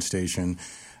the train station.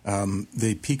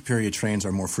 The peak period trains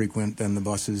are more frequent than the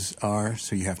buses are,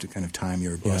 so you have to kind of time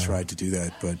your bus ride to do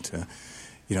that. But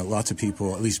lots of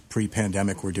people, at least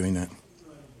pre-pandemic, were doing that.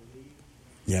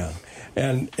 Yeah,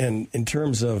 and in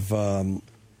terms of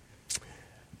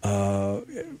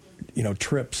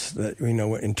trips that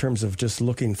in terms of just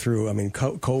looking through. I mean,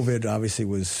 COVID obviously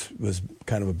was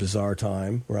kind of a bizarre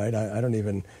time, right? I don't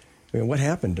even. I mean, what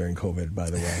happened during COVID, by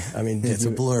the way? I mean, it's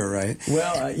a blur, right?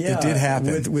 Well, it did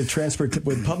happen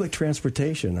with public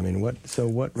transportation. I mean, what did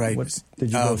you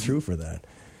go through for that?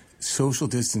 Social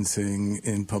distancing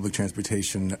in public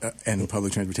transportation and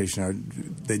public transportation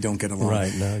they don't get along.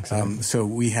 Right. No, exactly. So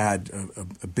we had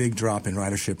a big drop in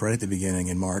ridership right at the beginning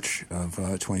in March of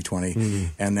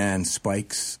 2020, and then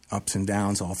spikes, ups and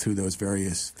downs all through those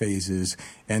various phases.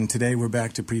 And today we're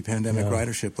back to pre-pandemic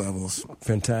ridership levels.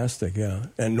 Fantastic. Yeah.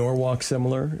 And Norwalk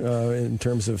similar in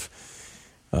terms of.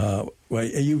 How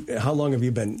long have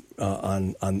you been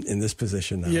in this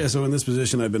position now? Yeah, so in this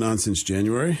position I've been on since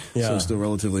January. Yeah. So still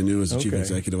relatively new as a chief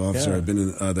executive officer. Yeah. I've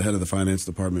been the head of the finance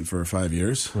department for 5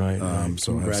 years. Right.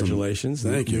 So congratulations.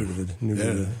 Thank you. New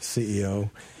to the CEO.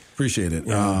 Appreciate it.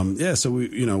 Yeah. So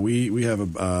we have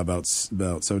about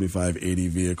 75, 80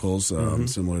 vehicles,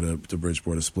 similar to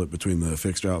Bridgeport, a split between the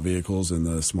fixed route vehicles and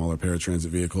the smaller paratransit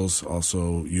vehicles,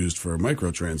 also used for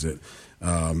microtransit.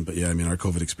 But yeah, I mean, our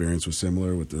COVID experience was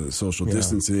similar with the social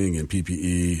distancing and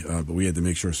PPE, but we had to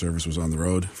make sure service was on the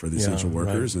road for the essential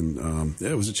workers. Right. And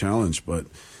it was a challenge, but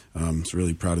I was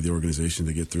really proud of the organization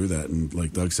to get through that. And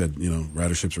like Doug said,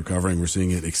 ridership's recovering. We're seeing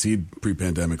it exceed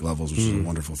pre-pandemic levels, which is a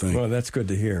wonderful thing. Well, that's good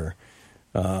to hear.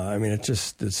 I mean,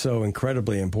 it's so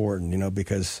incredibly important,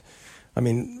 because I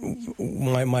mean,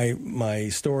 my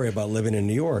story about living in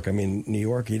New York. I mean, New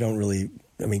York, you don't really.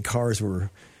 I mean, cars were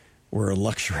a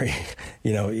luxury.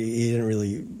 You know, you didn't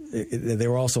really. They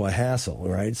were also a hassle,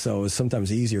 right? So it was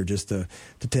sometimes easier just to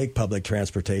take public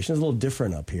transportation. It's a little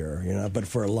different up here, you know. But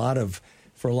for a lot of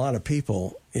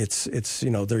people, it's you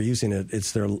know, they're using it.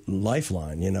 It's their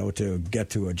lifeline, you know, to get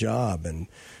to a job and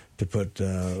to put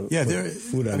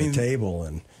food on the table.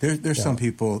 And there's some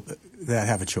people that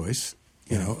have a choice,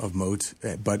 you know, of modes.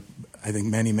 But I think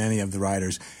many of the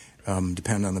riders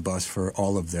depend on the bus for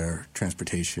all of their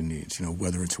transportation needs. You know,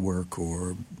 whether it's work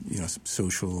or, you know,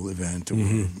 social event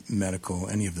or medical,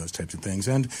 any of those types of things.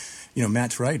 And you know,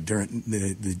 Matt's right. During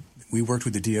we worked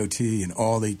with the DOT and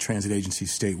all the transit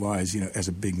agencies statewide, you know, as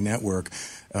a big network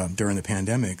during the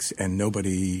pandemics, and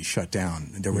nobody shut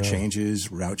down. There were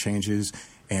changes, route changes.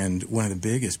 And one of the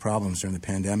biggest problems during the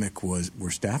pandemic were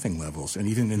staffing levels. And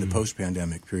even in the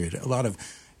post-pandemic period, a lot of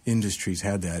industries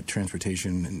had that.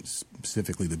 Transportation, and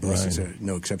specifically the buses, are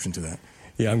no exception to that.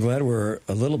 Yeah, I'm glad we're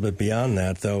a little bit beyond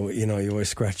that, though. You know, you always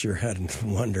scratch your head and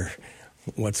wonder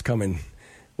what's coming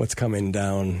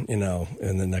down, you know,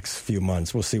 in the next few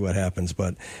months. We'll see what happens.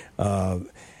 But the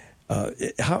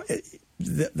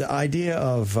idea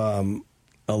of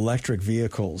electric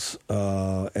vehicles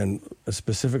and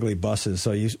specifically buses.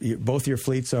 So you both your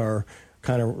fleets are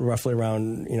kind of roughly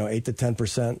around 8 to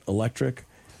 10% electric,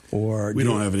 or we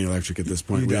don't have any electric at this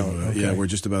point. Okay. We're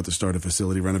just about to start a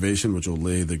facility renovation, which will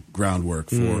lay the groundwork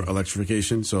for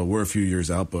electrification. So we're a few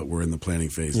years out, but we're in the planning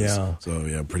phases. Yeah.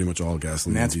 So pretty much all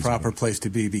gasoline. And that's a proper place to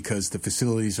be because the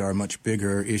facilities are a much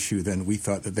bigger issue than we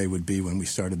thought that they would be when we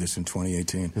started this in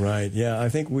 2018. Right. Yeah, I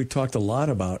think we talked a lot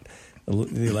about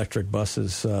the electric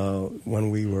buses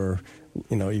when we were,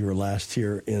 you were last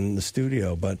here in the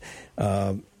studio. But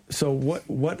so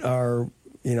what are,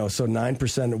 so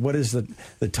 9%? What is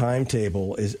the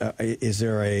timetable? Is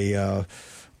there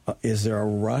a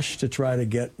rush to try to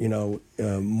get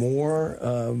more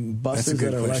buses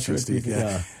that are electric? Steve,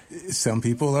 yeah. Some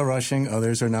people are rushing,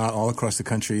 others are not. All across the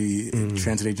country,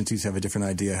 transit agencies have a different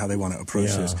idea how they want to approach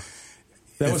this.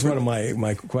 That was one of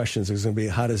my questions. It was going to be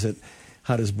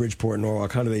how does Bridgeport and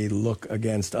Norwalk, how do they look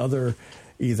against other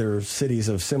either cities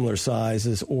of similar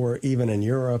sizes or even in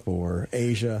Europe or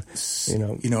Asia?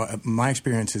 My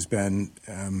experience has been,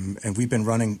 and we've been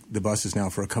running the buses now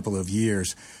for a couple of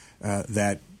years,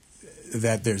 that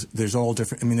there's all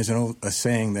different. I mean, there's a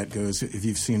saying that goes, if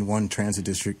you've seen one transit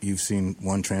district, you've seen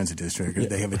one transit district. Yeah.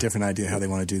 They have a different idea how they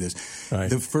want to do this.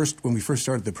 Right. When we first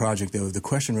started the project, though, the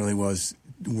question really was,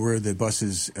 were the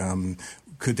buses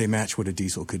could they match what a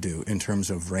diesel could do in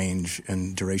terms of range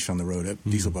and duration on the road? A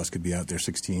diesel bus could be out there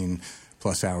 16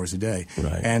 plus hours a day.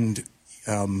 Right. And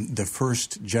the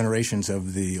first generations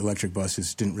of the electric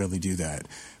buses didn't really do that.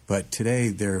 But today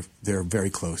they're very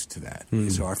close to that.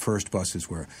 So our first buses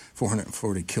were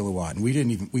 440 kilowatt, and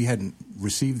we hadn't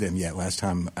received them yet last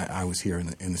time I was here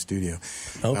in the studio.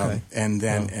 Okay.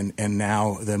 And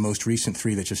now the most recent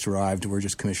 3 that just arrived, we're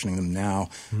just commissioning them now.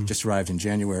 Just arrived in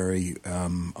January.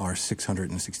 Are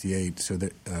 668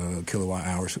 kilowatt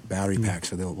hours battery pack,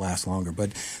 so they'll last longer. But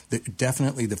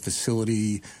definitely the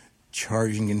facility,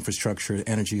 charging infrastructure,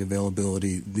 energy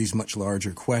availability, these much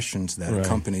larger questions that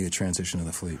accompany the transition of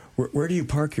the fleet. Where do you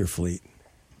park your fleet?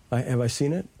 Have I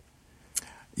seen it?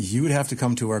 You would have to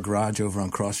come to our garage over on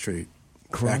Cross Street,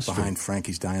 behind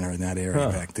Frankie's Diner in that area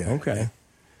back there. Okay.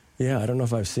 Yeah, I don't know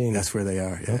if I've seen That's where they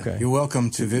are. Yeah. Okay. You're welcome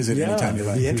to visit anytime you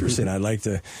like. It'd be interesting. I'd like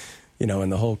to,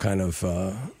 and the whole kind of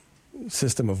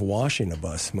system of washing a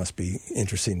bus must be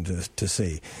interesting to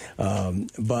see.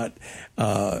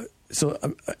 So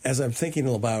as I'm thinking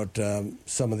about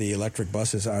some of the electric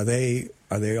buses, are they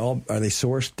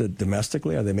sourced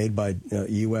domestically? Are they made by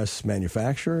U.S.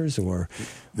 manufacturers or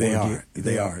they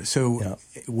are? So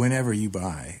whenever you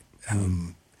buy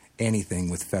anything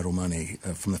with federal money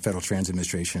from the Federal Transit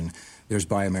Administration, there's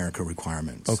Buy America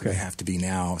requirements. Okay. They have to be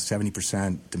now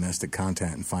 70% domestic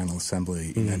content and final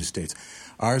assembly United States.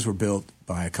 Ours were built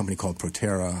by a company called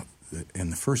Proterra,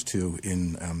 and the first 2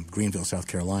 in Greenville, South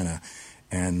Carolina,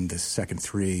 and the second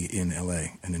 3 in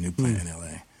L.A. and a new plant in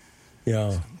L.A.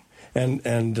 Yeah, and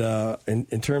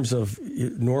in terms of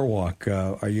Norwalk,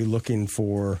 are you looking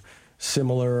for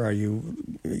similar? Are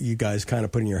you guys kind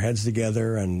of putting your heads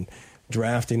together and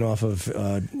drafting off of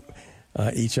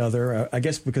each other? I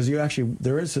guess because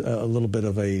there is a little bit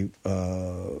of a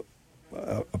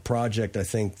project I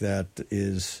think that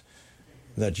is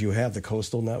that you have the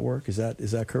coastal network. Is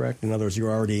that correct? In other words,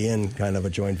 you're already in kind of a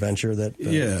joint venture that.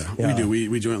 We do.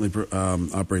 We jointly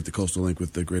operate the coastal link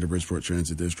with the Greater Bridgeport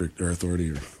Transit District or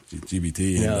Authority, or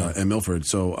GBT, and Milford.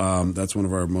 So that's one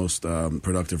of our most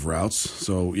productive routes.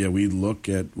 So we look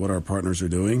at what our partners are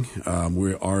doing.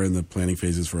 We are in the planning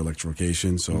phases for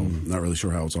electrification. So not really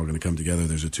sure how it's all going to come together.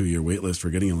 There's a 2-year wait list for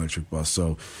getting an electric bus.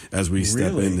 So as we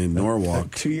step in Norwalk, a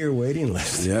 2-year waiting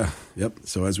list. Yep.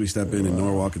 So as we step in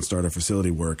Norwalk and start our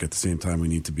facility work, at the same time we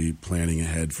need to be planning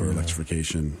ahead for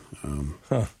electrification.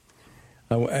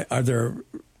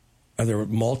 Are there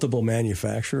multiple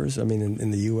manufacturers? I mean,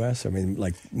 in the U.S., I mean,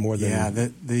 like more than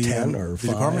 10 or 5? The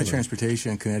Department of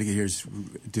Transportation in Connecticut here is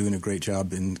doing a great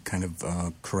job in kind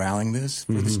of corralling this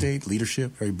for the state.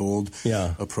 Leadership, very bold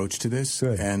approach to this.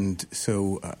 Good. And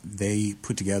so they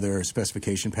put together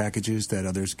specification packages that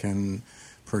others can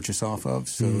purchase off of.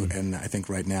 So, and I think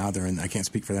right now I can't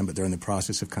speak for them, but they're in the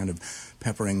process of kind of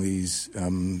peppering these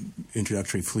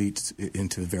introductory fleets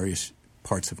into various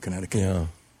parts of Connecticut. Yeah.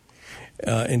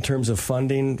 In terms of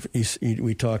funding,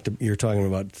 you're talking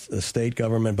about the state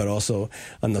government, but also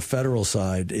on the federal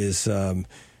side. Do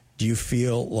you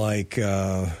feel like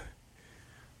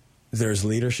there's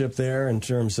leadership there in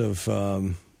terms of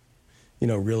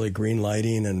really green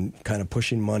lighting and kind of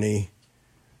pushing money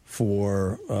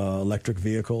for electric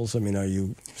vehicles? I mean, are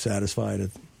you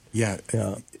satisfied? Yeah,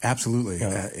 absolutely.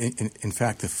 Yeah. In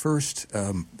fact, the first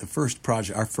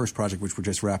project, our first project, which we're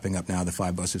just wrapping up now, the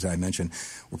 5 buses I mentioned,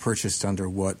 were purchased under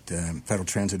what Federal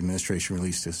Transit Administration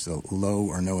released as a low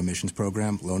or no emissions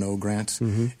program, low-no grants,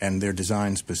 and they're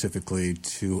designed specifically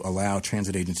to allow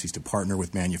transit agencies to partner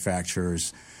with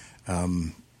manufacturers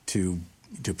to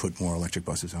put more electric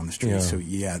buses on the streets. So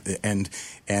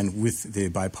and with the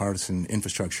Bipartisan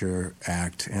Infrastructure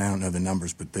Act, and I don't know the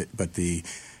numbers, but the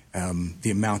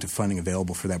amount of funding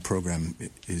available for that program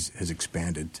has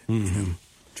expanded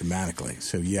dramatically.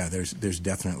 So there's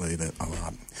definitely a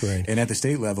lot. Right. And at the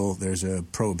state level, there's a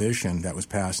prohibition that was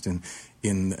passed in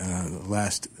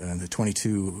the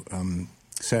 22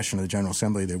 session of the General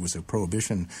Assembly. There was a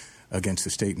prohibition against the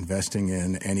state investing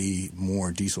in any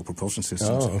more diesel propulsion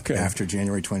systems after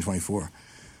January 2024.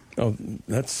 Oh,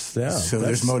 that's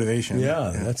there's motivation.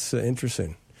 That's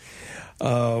interesting.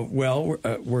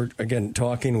 We're again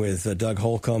talking with Doug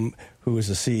Holcomb, who is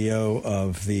the CEO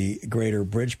of the Greater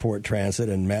Bridgeport Transit,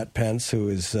 and Matt Pentz, who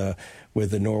is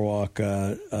with the Norwalk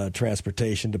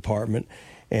Transportation Department.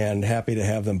 And happy to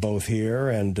have them both here.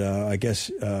 And I guess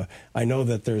I know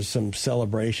that there's some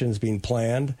celebrations being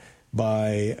planned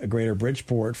by Greater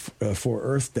Bridgeport for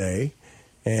Earth Day,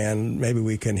 and maybe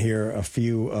we can hear a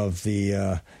few of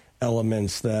the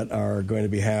elements that are going to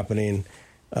be happening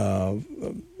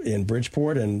in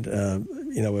Bridgeport, and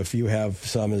if you have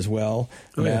some as well,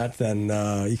 Matt, then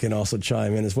you can also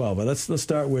chime in as well. But let's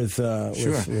start with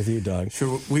you, Doug.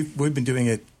 Sure, we've been doing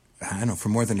it, I don't know, for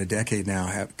more than a decade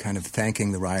now, kind of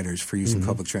thanking the riders for using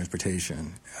public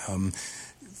transportation.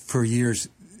 For years,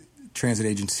 transit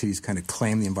agencies kind of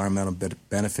claim the environmental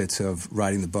benefits of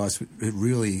riding the bus. It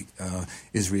really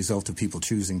is a result of people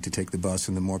choosing to take the bus,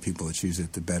 and the more people that choose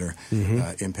it, the better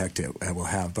impact it will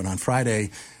have. But on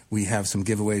Friday, we have some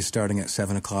giveaways starting at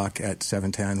 7 o'clock at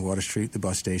 710 Water Street, the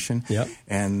bus station. Yep.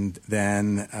 And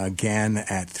then again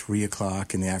at 3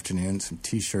 o'clock in the afternoon, some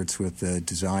T-shirts with the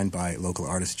design by local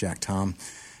artist Jack Tom.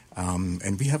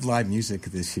 And we have live music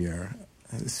this year.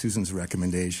 Susan's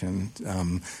recommendation,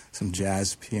 some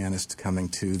jazz pianists coming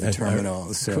to the terminal.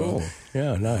 Cool.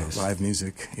 Yeah, nice. Live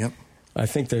music, yep. I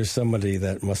think there's somebody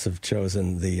that must have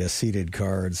chosen the seated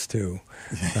cards, too.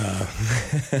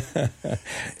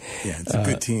 It's a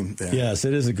good team there. Yes,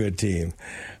 it is a good team.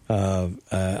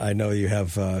 I know you have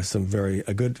very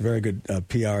good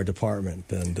PR department,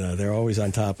 and they're always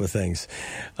on top of things.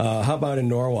 How about in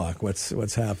Norwalk?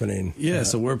 What's happening? Yeah,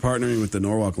 so we're partnering with the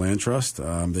Norwalk Land Trust.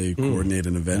 They coordinate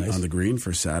an event on the green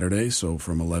for Saturday. So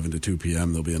from 11 to 2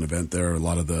 p.m. there'll be an event there. A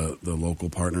lot of the local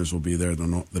partners will be there.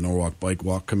 The Norwalk Bike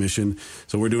Walk Commission.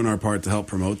 So we're doing our part to help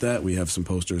promote that. We have some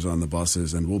posters on the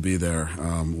buses, and we'll be there.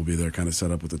 We'll be there, kind of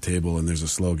set up with a table, and there's a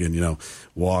slogan,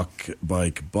 walk,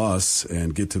 bike, bus,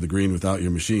 and get to the green without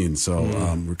your machine. So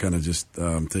we're kind of just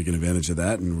taking advantage of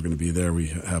that, and we're going to be there. We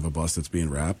have a bus that's being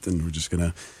wrapped, and we're just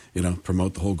going to,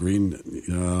 promote the whole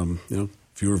green,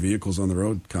 fewer vehicles on the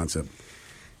road concept.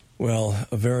 Well,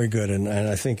 very good, and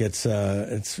I think it's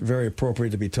very appropriate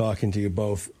to be talking to you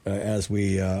both as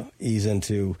we ease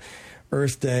into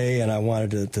Earth Day, and I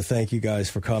wanted to thank you guys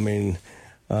for coming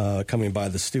by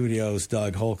the studios,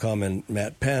 Doug Holcomb and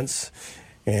Matt Pentz.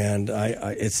 And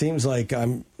it seems like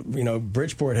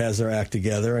Bridgeport has their act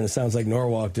together, and it sounds like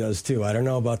Norwalk does too. I don't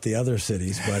know about the other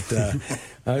cities, but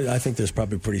I think there's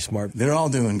probably pretty smart. They're all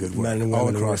doing good work, men and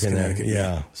women all across Connecticut.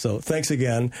 Yeah. So thanks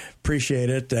again,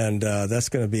 appreciate it, and that's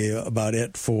going to be about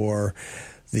it for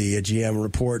the GM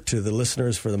report to the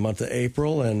listeners for the month of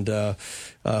April, and I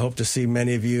hope to see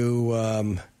many of you,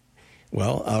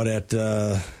 out at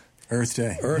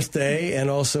Earth Day, and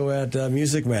also at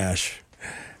Music Mash.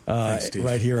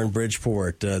 Right here in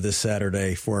Bridgeport this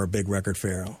Saturday for our big record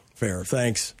fair.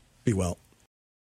 Thanks. Be well.